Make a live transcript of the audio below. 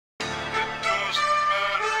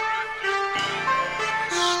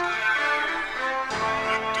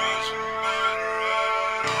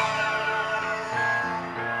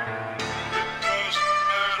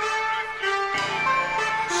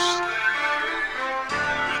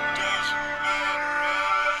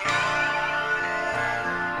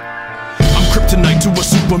kryptonite to a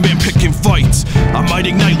Superman picking fights. I might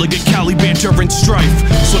ignite like a Cali banter and strife.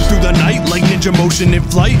 Slip through the night like ninja motion in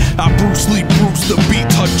flight. I Bruce Lee, Bruce the beat,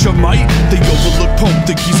 touch a mic. They overlook Pope,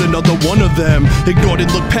 think he's another one of them. Ignored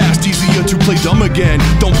and look past, easier to play dumb again.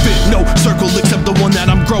 Don't fit no circle except the one that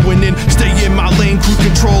I'm growing in. Stay in my lane, cruise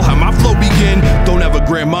control, how my flow begin. Don't have a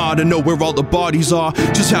grandma to know where all the bodies are.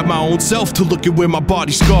 Just have my own self to look at where my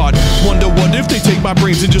body's scarred. Wonder what if they take my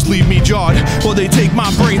brains and just leave me jarred. Or they take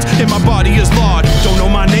my brains and my body is lard. Don't know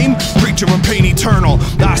my name? Preacher of pain eternal.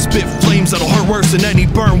 I spit flames that'll hurt worse than any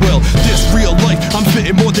burn will. This real life, I'm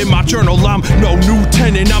spitting more than my journal. I'm no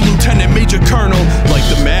lieutenant, I'm Lieutenant Major Colonel. Like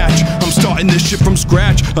the match, I'm starting this shit from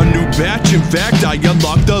scratch. A new batch, in fact, I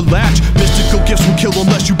unlocked the latch. Mystical gifts will kill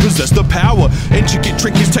unless you possess the power. Intricate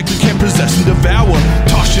trinkets technically can't possess and devour.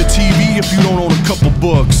 Toss your TV if you don't own a couple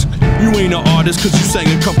books. You ain't an artist cause you sang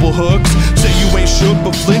a couple hooks. Say you ain't shook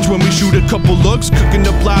but flinch when we shoot a couple looks. Cooking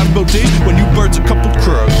up live days when you birds a couple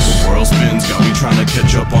crooks. The world spins, got me trying to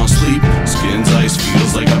catch up on sleep. Skin's ice,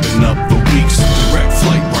 feels like I've been up for weeks. Direct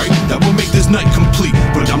flight, right? That will make this night complete.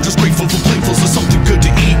 But I'm just grateful for platefuls of something good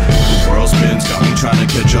to eat. The world spins, got me trying to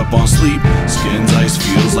catch up on sleep. Skin's ice,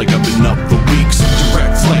 feels like I've been up for weeks.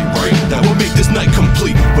 Direct flight, right? That will make this night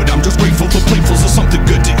complete. But I'm just grateful for platefuls of something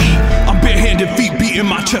good to eat. I'm barehanded, feet beating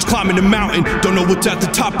my chest, climbing the mountain. Don't know what's at the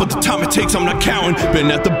top, but the time it takes, I'm not counting.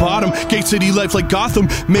 Been at the bottom, gate city life like Gotham.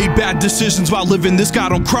 Made bad decisions while living this, God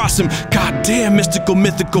don't cross him. Goddamn, mystical,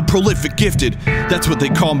 mythical, prolific, gifted. That's what they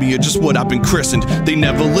call me, or just what I've been christened. They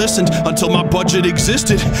never listened until my budget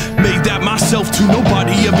existed. Made that myself too,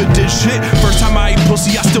 nobody ever did shit. First time I ate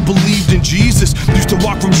pussy, I still believed in Jesus. Used to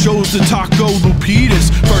walk from shows to Taco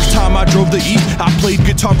Lupitas. First time I drove the east, I played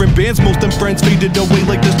guitar in bands. Most them friends faded away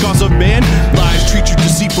like the scars of man. Lies treat you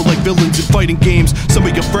deceitful like villains in fighting games. Some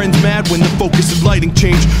of your friends mad when the focus and lighting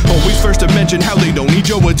change. Always first to mention how they don't need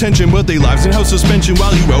your attention, but they lives in house suspension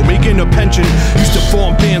while you out making a pension. Used to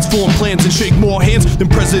form bands, form plans, and shake more hands than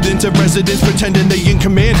presidents and residents pretending they in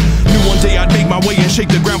command. Knew one day I'd make my way and shake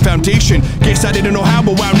the ground foundation. Guess I didn't know how,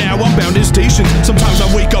 but wow, now I'm bound in stations. Sometimes I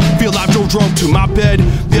wake up, feel I drove drunk to my bed.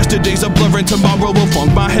 Yesterday's a blur and tomorrow will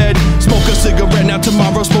funk my head. Smoke a cigarette, now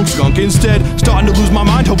tomorrow smoke skunk instead. Starting to lose my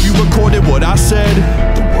mind, hope you recorded what I said.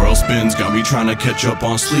 The world spins, got me trying to catch up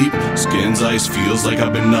on sleep. Skin's ice, feels like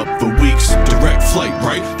I've been up for weeks. Direct flight,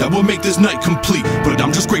 right? That will make this night complete. But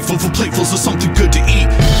I'm just grateful for platefuls of something good to eat.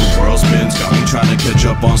 The world spins, got me trying to catch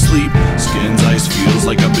up on sleep. Skin's ice, feels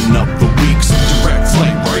like I've been up for weeks. Direct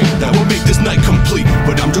flight, right? That will make this night complete.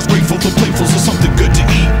 But I'm just grateful for platefuls of something good to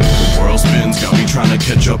eat. The world spins, got me trying to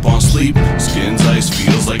catch up on sleep. Skin's ice,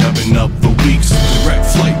 feels like I've been up for weeks. Direct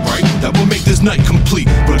flight, right? That will make this night complete.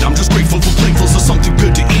 But I'm just grateful for platefuls of something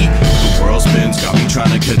good to eat. The world spins, got me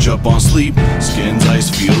trying to catch up on sleep. Skin's ice,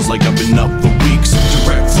 feels like I've been up for weeks.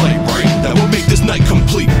 Direct flight, right? That will make this night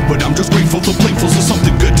complete. But I'm just grateful for platefuls of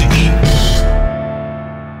something good